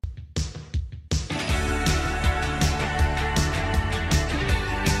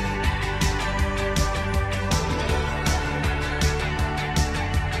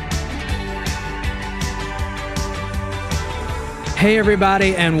Hey,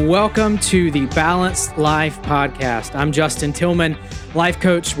 everybody, and welcome to the Balanced Life Podcast. I'm Justin Tillman, life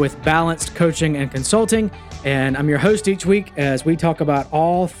coach with Balanced Coaching and Consulting, and I'm your host each week as we talk about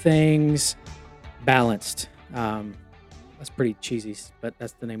all things balanced. That's pretty cheesy, but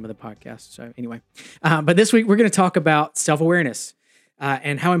that's the name of the podcast. So anyway, but this week we're going to talk about self-awareness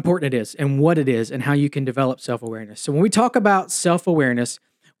and how important it is and what it is and how you can develop self-awareness. So when we talk about self-awareness,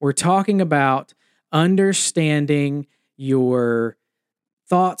 we're talking about understanding your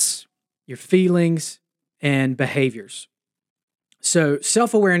thoughts, your feelings, and behaviors. So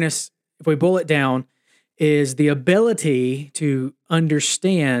self-awareness, if we boil it down, is the ability to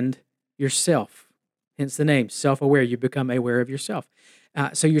understand yourself. Hence the name, self-aware. You become aware of yourself.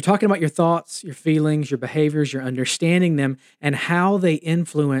 So you're talking about your thoughts, your feelings, your behaviors, you're understanding them and how they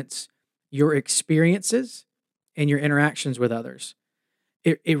influence your experiences and your interactions with others.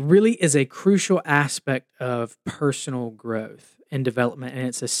 It really is a crucial aspect of personal growth and development, and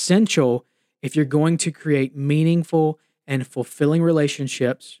it's essential if you're going to create meaningful and fulfilling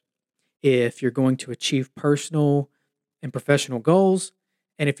relationships, if you're going to achieve personal and professional goals,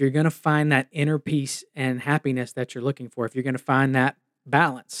 and if you're going to find that inner peace and happiness that you're looking for, if you're going to find that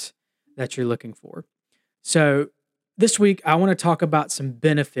balance that you're looking for. So this week, I want to talk about some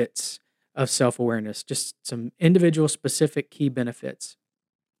benefits of self-awareness, just some individual specific key benefits,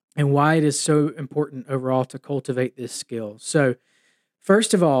 and why it is so important overall to cultivate this skill. So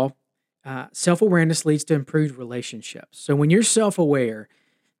first of all, self-awareness leads to improved relationships. So when you're self-aware,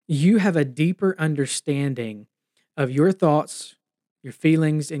 you have a deeper understanding of your thoughts, your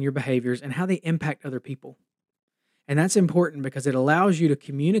feelings, and your behaviors and how they impact other people. And that's important because it allows you to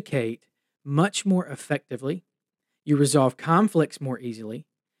communicate much more effectively. You resolve conflicts more easily,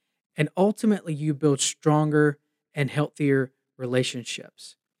 and ultimately you build stronger and healthier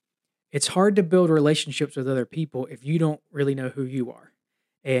relationships. It's hard to build relationships with other people if you don't really know who you are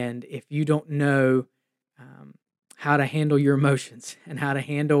and if you don't know how to handle your emotions and how to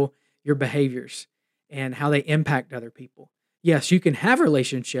handle your behaviors and how they impact other people. Yes, you can have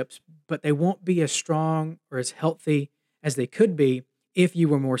relationships, but they won't be as strong or as healthy as they could be if you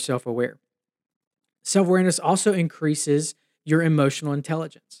were more self-aware. Self-awareness also increases your emotional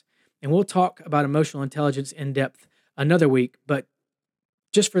intelligence. And we'll talk about emotional intelligence in depth another week, but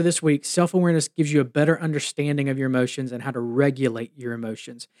just for this week, self-awareness gives you a better understanding of your emotions and how to regulate your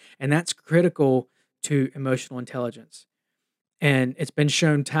emotions. And that's critical to emotional intelligence. And it's been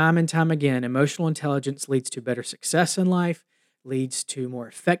shown time and time again, emotional intelligence leads to better success in life, leads to more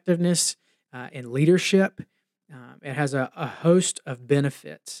effectiveness in leadership. It has a host of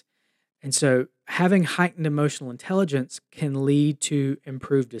benefits. And so having heightened emotional intelligence can lead to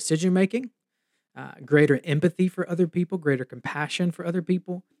improved decision-making, greater empathy for other people, greater compassion for other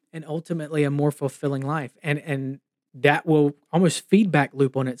people, and ultimately a more fulfilling life. And that will almost feedback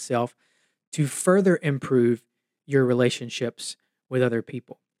loop on itself to further improve your relationships with other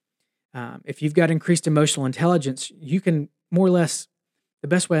people. If you've got increased emotional intelligence, you can more or less, the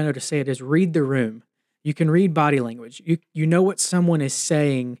best way I know to say it is read the room. You can read body language. You know what someone is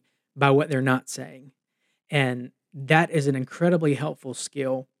saying by what they're not saying. And that is an incredibly helpful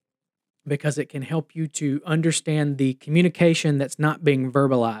skill because it can help you to understand the communication that's not being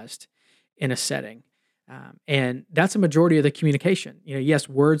verbalized in a setting. And that's a majority of the communication. Yes,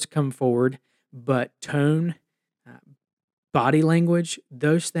 words come forward, but tone, body language,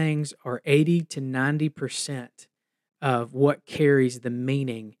 those things are 80 to 90% of what carries the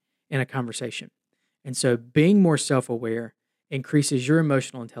meaning in a conversation. And so being more self-aware increases your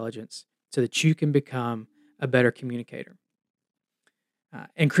emotional intelligence so that you can become a better communicator.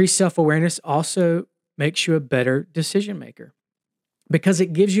 Increased self-awareness also makes you a better decision maker because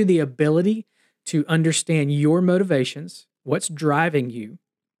it gives you the ability to understand your motivations, what's driving you,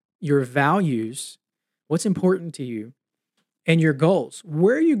 your values, what's important to you, and your goals.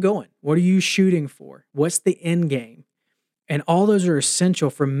 Where are you going? What are you shooting for? What's the end game? And all those are essential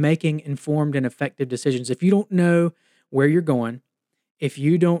for making informed and effective decisions. If you don't know where you're going, if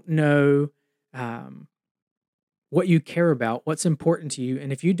you don't know what you care about, what's important to you,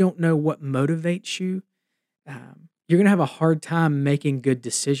 and if you don't know what motivates you, you're going to have a hard time making good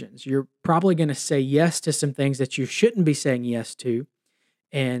decisions. You're probably going to say yes to some things that you shouldn't be saying yes to,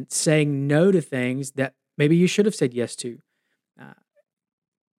 and saying no to things that maybe you should have said yes to.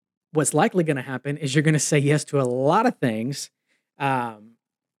 What's likely going to happen is you're going to say yes to a lot of things and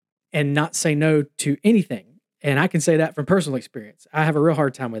not say no to anything. And I can say that from personal experience. I have a real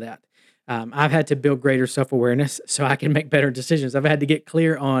hard time with that. I've had to build greater self-awareness so I can make better decisions. I've had to get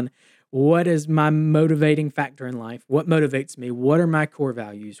clear on what is my motivating factor in life, what motivates me, what are my core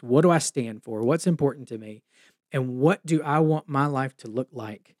values, what do I stand for, what's important to me, and what do I want my life to look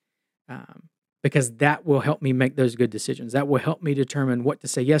like? Um, because that will help me make those good decisions. That will help me determine what to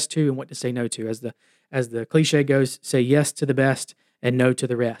say yes to and what to say no to. As the cliche goes, say yes to the best and no to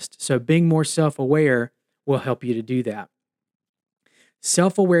the rest. So being more self-aware will help you to do that.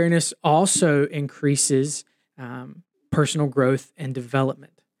 Self-awareness also increases personal growth and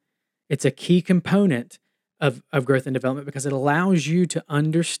development. It's a key component of growth and development because it allows you to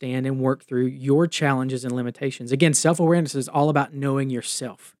understand and work through your challenges and limitations. Again, self-awareness is all about knowing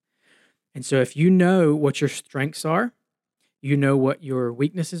yourself. And so if you know what your strengths are, you know what your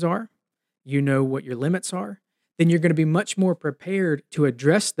weaknesses are, you know what your limits are, then you're going to be much more prepared to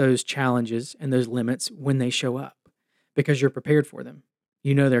address those challenges and those limits when they show up because you're prepared for them.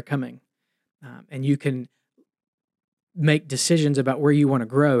 You know they're coming. And you can make decisions about where you want to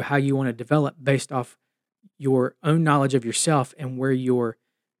grow, how you want to develop based off your own knowledge of yourself and where your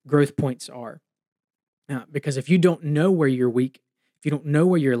growth points are. Because if you don't know where you're weak, if you don't know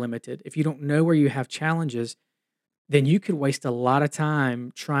where you're limited, if you don't know where you have challenges, then you could waste a lot of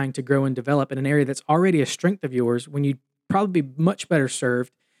time trying to grow and develop in an area that's already a strength of yours when you'd probably be much better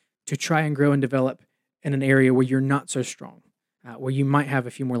served to try and grow and develop in an area where you're not so strong, where you might have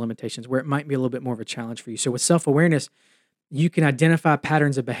a few more limitations, where it might be a little bit more of a challenge for you. So with self-awareness, you can identify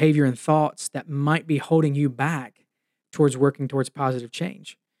patterns of behavior and thoughts that might be holding you back towards working towards positive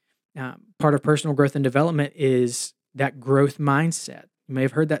change. Part of personal growth and development is that growth mindset. You may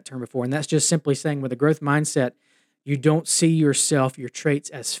have heard that term before, and that's just simply saying with a growth mindset, you don't see yourself, your traits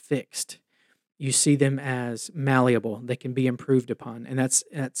as fixed. You see them as malleable. They can be improved upon, and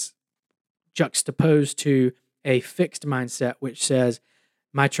that's juxtaposed to a fixed mindset, which says,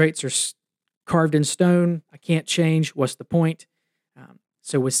 my traits are carved in stone. I can't change. What's the point?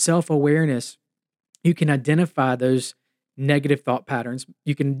 So with self-awareness, you can identify those negative thought patterns.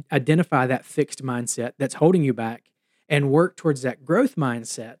 You can identify that fixed mindset that's holding you back and work towards that growth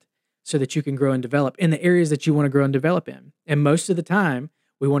mindset so that you can grow and develop in the areas that you want to grow and develop in. And most of the time,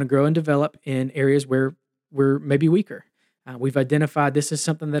 we want to grow and develop in areas where we're maybe weaker. We've identified this is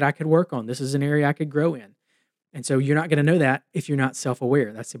something that I could work on. This is an area I could grow in. And so you're not going to know that if you're not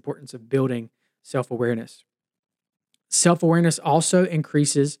self-aware. That's the importance of building self-awareness. Self-awareness also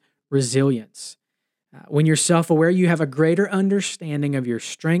increases resilience. When you're self-aware, you have a greater understanding of your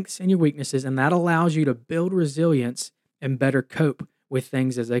strengths and your weaknesses, and that allows you to build resilience and better cope with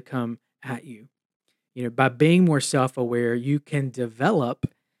things as they come at you. By being more self-aware, you can develop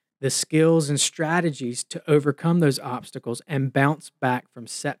the skills and strategies to overcome those obstacles and bounce back from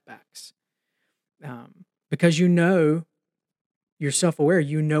setbacks. Because you're self-aware,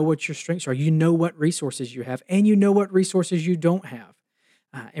 you know what your strengths are, you know what resources you have, and you know what resources you don't have,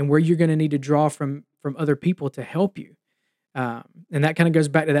 and where you're going to need to draw from other people to help you. And that kind of goes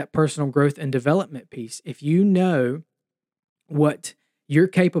back to that personal growth and development piece. If you know what you're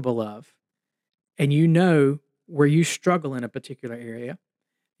capable of, and you know where you struggle in a particular area,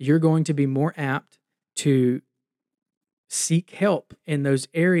 you're going to be more apt to seek help in those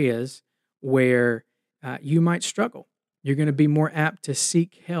areas where you might struggle. You're going to be more apt to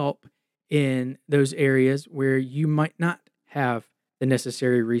seek help in those areas where you might not have the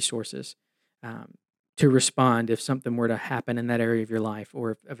necessary resources to respond if something were to happen in that area of your life,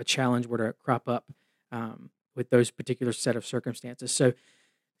 or if a challenge were to crop up with those particular set of circumstances. So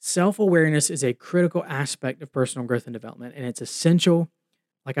self-awareness is a critical aspect of personal growth and development, and it's essential.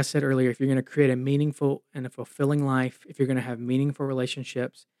 Like I said earlier, if you're going to create a meaningful and a fulfilling life, if you're going to have meaningful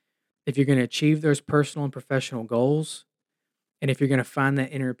relationships, if you're going to achieve those personal and professional goals, and if you're going to find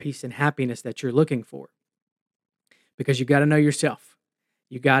that inner peace and happiness that you're looking for. Because you got to know yourself.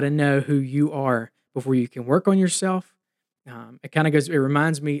 You got to know who you are before you can work on yourself. It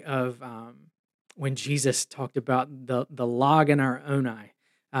reminds me of when Jesus talked about the log in our own eye.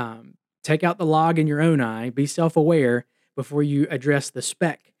 Take out the log in your own eye, be self-aware before you address the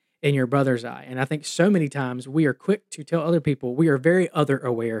speck in your brother's eye. And I think so many times we are quick to tell other people, we are very other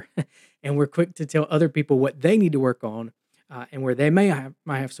aware, and we're quick to tell other people what they need to work on, and where they might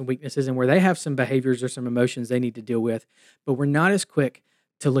have some weaknesses, and where they have some behaviors or some emotions they need to deal with. But we're not as quick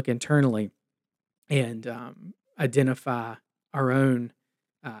to look internally and identify our own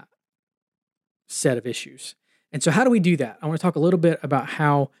set of issues. And so how do we do that? I want to talk a little bit about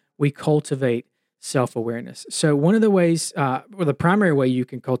how we cultivate self-awareness. So one of the ways, the primary way you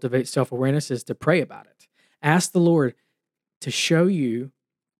can cultivate self-awareness is to pray about it. Ask the Lord to show you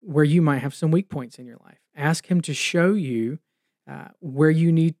where you might have some weak points in your life. Ask Him to show you where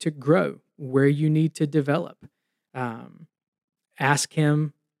you need to grow, where you need to develop. Ask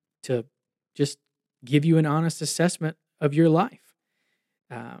Him to just give you an honest assessment of your life.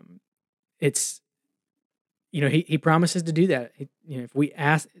 he promises to do that. If we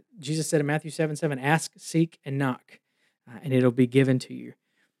ask, Jesus said in Matthew 7:7, ask, seek, and knock, and it'll be given to you.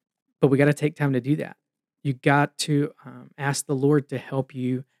 But we got to take time to do that. You got to ask the Lord to help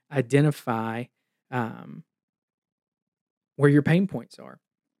you identify um, where your pain points are.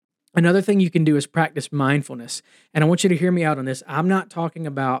 Another thing you can do is practice mindfulness. And I want you to hear me out on this. I'm not talking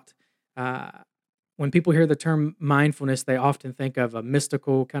about when people hear the term mindfulness, they often think of a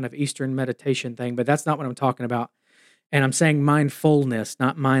mystical kind of Eastern meditation thing, but that's not what I'm talking about. And I'm saying mindfulness,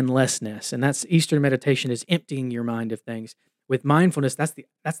 not mindlessness. And that's Eastern meditation is emptying your mind of things. With mindfulness, that's the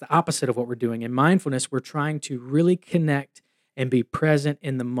opposite of what we're doing. In mindfulness, we're trying to really connect and be present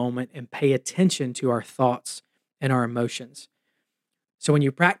in the moment and pay attention to our thoughts and our emotions. So when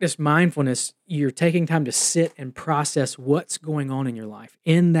you practice mindfulness, you're taking time to sit and process what's going on in your life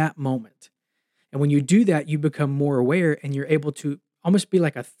in that moment. And when you do that, you become more aware and you're able to almost be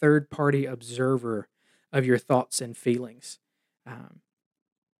like a third-party observer of your thoughts and feelings.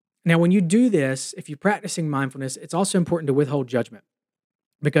 Now, when you do this, if you're practicing mindfulness, it's also important to withhold judgment,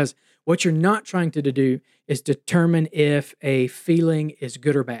 because what you're not trying to do is determine if a feeling is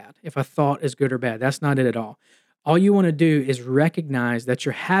good or bad, if a thought is good or bad. That's not it at all. All you want to do is recognize that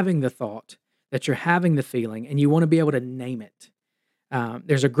you're having the thought, that you're having the feeling, and you want to be able to name it.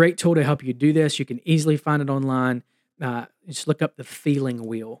 There's a great tool to help you do this. You can easily find it online. Just look up the feeling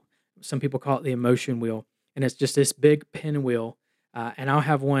wheel. Some people call it the emotion wheel, and it's just this big pinwheel. And I'll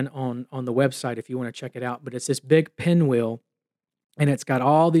have one on the website if you want to check it out. But it's this big pinwheel, and it's got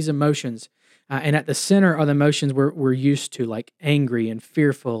all these emotions. And at the center are the emotions we're used to, like angry and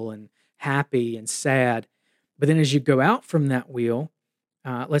fearful and happy and sad. But then as you go out from that wheel,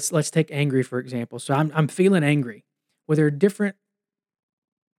 let's take angry, for example. So I'm feeling angry. Well, there are different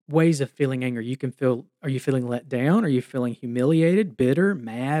ways of feeling angry. You can feel, are you feeling let down? Are you feeling humiliated, bitter,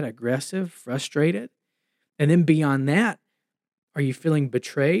 mad, aggressive, frustrated? And then beyond that, are you feeling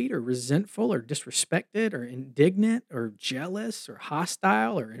betrayed or resentful or disrespected or indignant or jealous or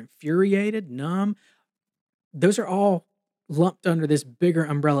hostile or infuriated, numb? Those are all lumped under this bigger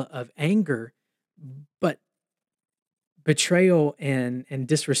umbrella of anger, but betrayal and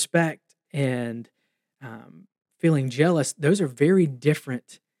disrespect and feeling jealous, those are very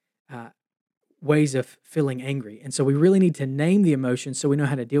different ways of feeling angry. And so we really need to name the emotion so we know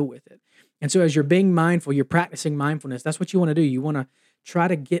how to deal with it. And so as you're being mindful, you're practicing mindfulness, that's what you want to do. You want to try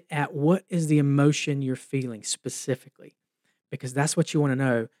to get at what is the emotion you're feeling specifically, because that's what you want to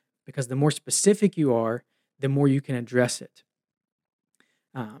know, because the more specific you are, the more you can address it.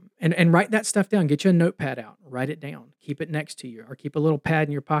 And write that stuff down. Get you a notepad out. Write it down. Keep it next to you, or keep a little pad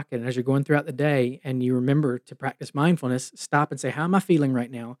in your pocket. And as you're going throughout the day and you remember to practice mindfulness, stop and say, how am I feeling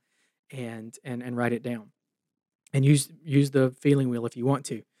right now? And write it down. And use the feeling wheel if you want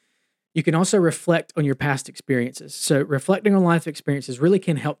to. You can also reflect on your past experiences. So reflecting on life experiences really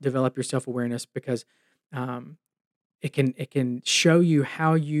can help develop your self-awareness, because it can show you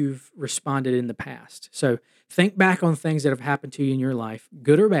how you've responded in the past. So think back on things that have happened to you in your life,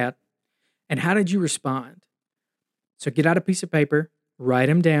 good or bad, and how did you respond? So get out a piece of paper, write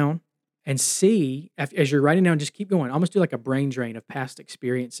them down, and see, as you're writing down, just keep going. Almost do like a brain drain of past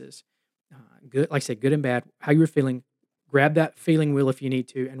experiences. Good, like I said, good and bad, how you were feeling. Grab that feeling wheel if you need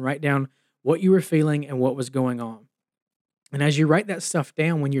to, and write down what you were feeling and what was going on. And as you write that stuff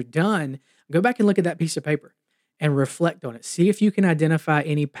down, when you're done, go back and look at that piece of paper and reflect on it. See if you can identify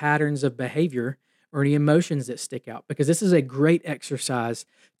any patterns of behavior or any emotions that stick out, because this is a great exercise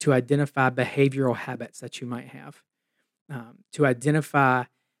to identify behavioral habits that you might have, to identify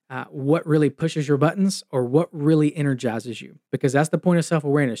what really pushes your buttons or what really energizes you, because that's the point of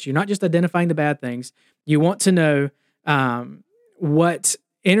self-awareness. You're not just identifying the bad things. You want to know what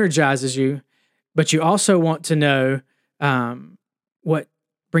energizes you, but you also want to know what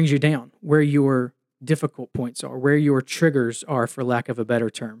brings you down, where your difficult points are, where your triggers are, for lack of a better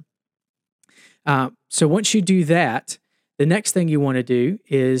term. So once you do that, the next thing you want to do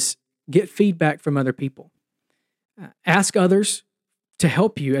is get feedback from other people. Ask others to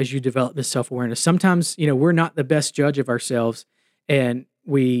help you as you develop this self-awareness. Sometimes, we're not the best judge of ourselves, and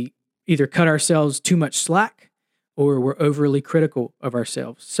we either cut ourselves too much slack or we're overly critical of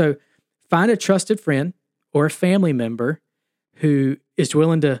ourselves. So find a trusted friend or a family member who is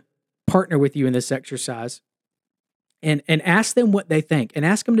willing to partner with you in this exercise, and ask them what they think, and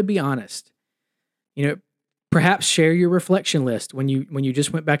ask them to be honest. Perhaps share your reflection list when you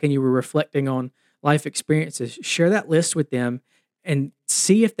just went back and you were reflecting on life experiences. Share that list with them and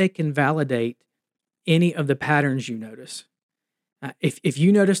see if they can validate any of the patterns you notice. If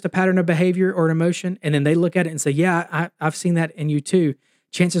you noticed a pattern of behavior or an emotion, and then they look at it and say, yeah, I've seen that in you too,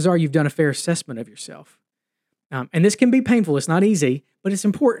 chances are you've done a fair assessment of yourself. And this can be painful. It's not easy, but it's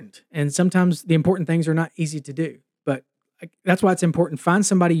important. And sometimes the important things are not easy to do. But that's why it's important. Find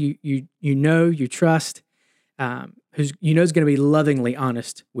somebody you trust, who's is going to be lovingly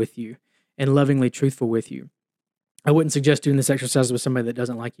honest with you and lovingly truthful with you. I wouldn't suggest doing this exercise with somebody that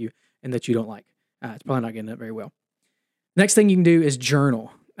doesn't like you and that you don't like. It's probably not getting that very well. Next thing you can do is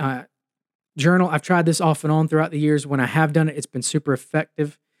journal. Journal. I've tried this off and on throughout the years. When I have done it, it's been super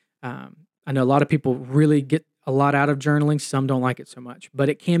effective. I know a lot of people really get a lot out of journaling. Some don't like it so much, but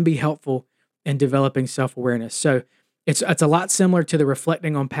it can be helpful in developing self-awareness. So it's a lot similar to the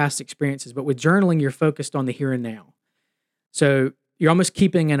reflecting on past experiences, but with journaling, you're focused on the here and now. So you're almost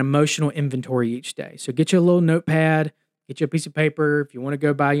keeping an emotional inventory each day. So get you a little notepad, get you a piece of paper. If you want to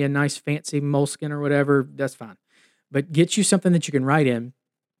go buy you a nice fancy moleskin or whatever, that's fine. But get you something that you can write in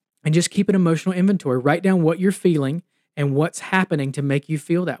and just keep an emotional inventory. Write down what you're feeling and what's happening to make you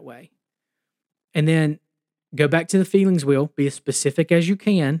feel that way. And then go back to the feelings wheel, be as specific as you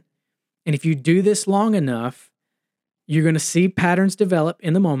can. And if you do this long enough, you're going to see patterns develop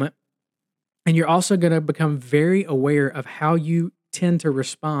in the moment. And you're also going to become very aware of how you tend to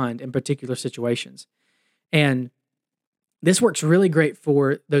respond in particular situations. And this works really great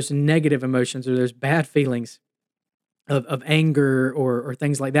for those negative emotions or those bad feelings of anger or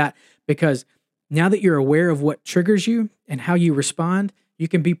things like that, because now that you're aware of what triggers you and how you respond, you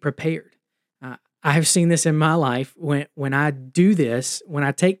can be prepared. I have seen this in my life when I do this, when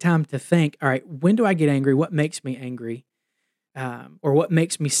I take time to think, all right, when do I get angry? What makes me angry? Or what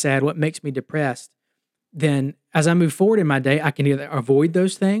makes me sad? What makes me depressed? Then as I move forward in my day, I can either avoid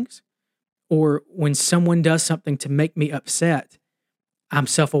those things, or when someone does something to make me upset, I'm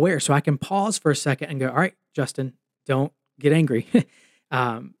self-aware. So I can pause for a second and go, all right, Justin, don't get angry.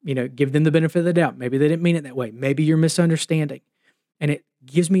 Give them the benefit of the doubt. Maybe they didn't mean it that way. Maybe you're misunderstanding. And it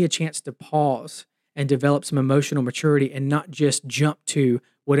gives me a chance to pause and develop some emotional maturity and not just jump to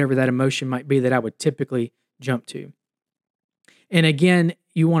whatever that emotion might be that I would typically jump to. And again,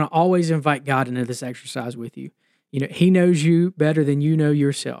 you want to always invite God into this exercise with you. He knows you better than you know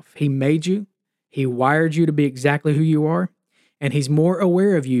yourself. He made you. He wired you to be exactly who you are. And he's more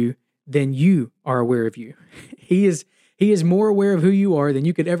aware of you than you are aware of you. He is more aware of who you are than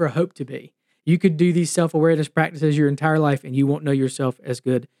you could ever hope to be. You could do these self-awareness practices your entire life and you won't know yourself as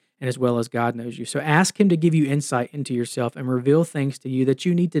good and as well as God knows you. So ask him to give you insight into yourself and reveal things to you that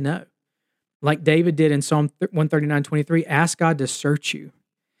you need to know. Like David did in Psalm 139:23, ask God to search you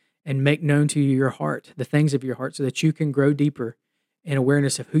and make known to you your heart, the things of your heart, so that you can grow deeper in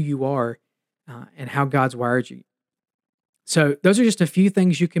awareness of who you are and how God's wired you. So those are just a few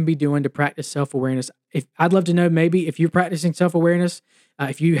things you can be doing to practice self-awareness. I'd love to know, maybe if you're practicing self-awareness,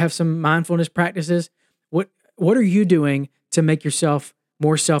 if you have some mindfulness practices, what are you doing to make yourself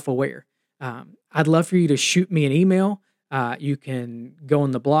more self-aware? I'd love for you to shoot me an email. You can go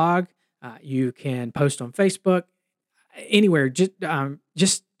on the blog. You can post on Facebook, anywhere. Just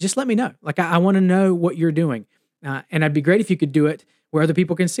let me know. Like I want to know what you're doing, and it'd be great if you could do it where other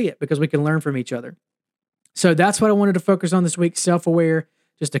people can see it, because we can learn from each other. So that's what I wanted to focus on this week: self-aware.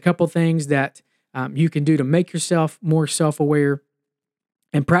 Just a couple things that you can do to make yourself more self-aware,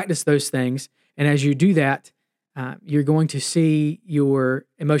 and practice those things. And as you do that, you're going to see your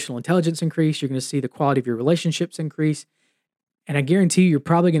emotional intelligence increase. You're going to see the quality of your relationships increase. And I guarantee you're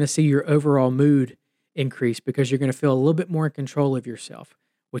probably going to see your overall mood increase, because you're going to feel a little bit more in control of yourself,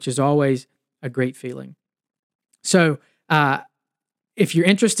 which is always a great feeling. So if you're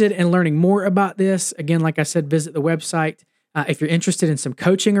interested in learning more about this, again, like I said, visit the website. If you're interested in some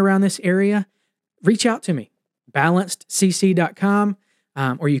coaching around this area, reach out to me, balancedcc.com,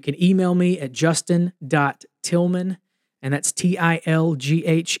 or you can email me at justin.tillman, and that's TILGHMAN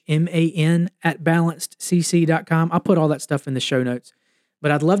 @balancedcc.com. I'll put all that stuff in the show notes.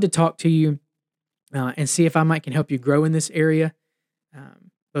 But I'd love to talk to you and see if I can help you grow in this area.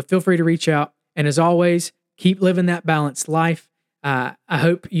 But feel free to reach out. And as always, keep living that balanced life. I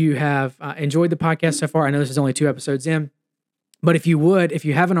hope you have enjoyed the podcast so far. I know this is only 2 episodes in, but if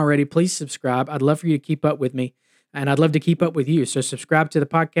you haven't already, please subscribe. I'd love for you to keep up with me, and I'd love to keep up with you. So subscribe to the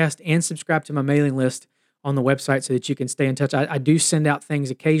podcast and subscribe to my mailing list on the website so that you can stay in touch. I do send out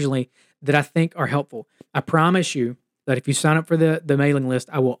things occasionally that I think are helpful. I promise you that if you sign up for the mailing list,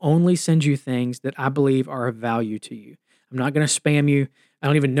 I will only send you things that I believe are of value to you. I'm not going to spam you. I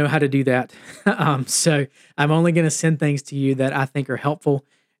don't even know how to do that. So I'm only going to send things to you that I think are helpful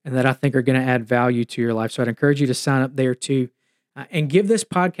and that I think are going to add value to your life. So I'd encourage you to sign up there too. And give this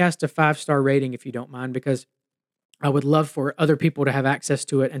podcast a 5-star rating if you don't mind, because I would love for other people to have access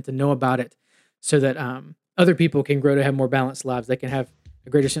to it and to know about it, so that other people can grow to have more balanced lives. They can have a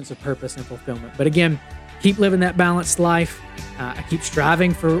greater sense of purpose and fulfillment. But again, keep living that balanced life. Keep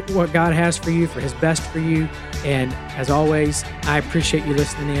striving for what God has for you, for His best for you. And as always, I appreciate you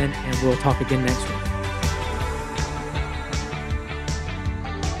listening in, and we'll talk again next week.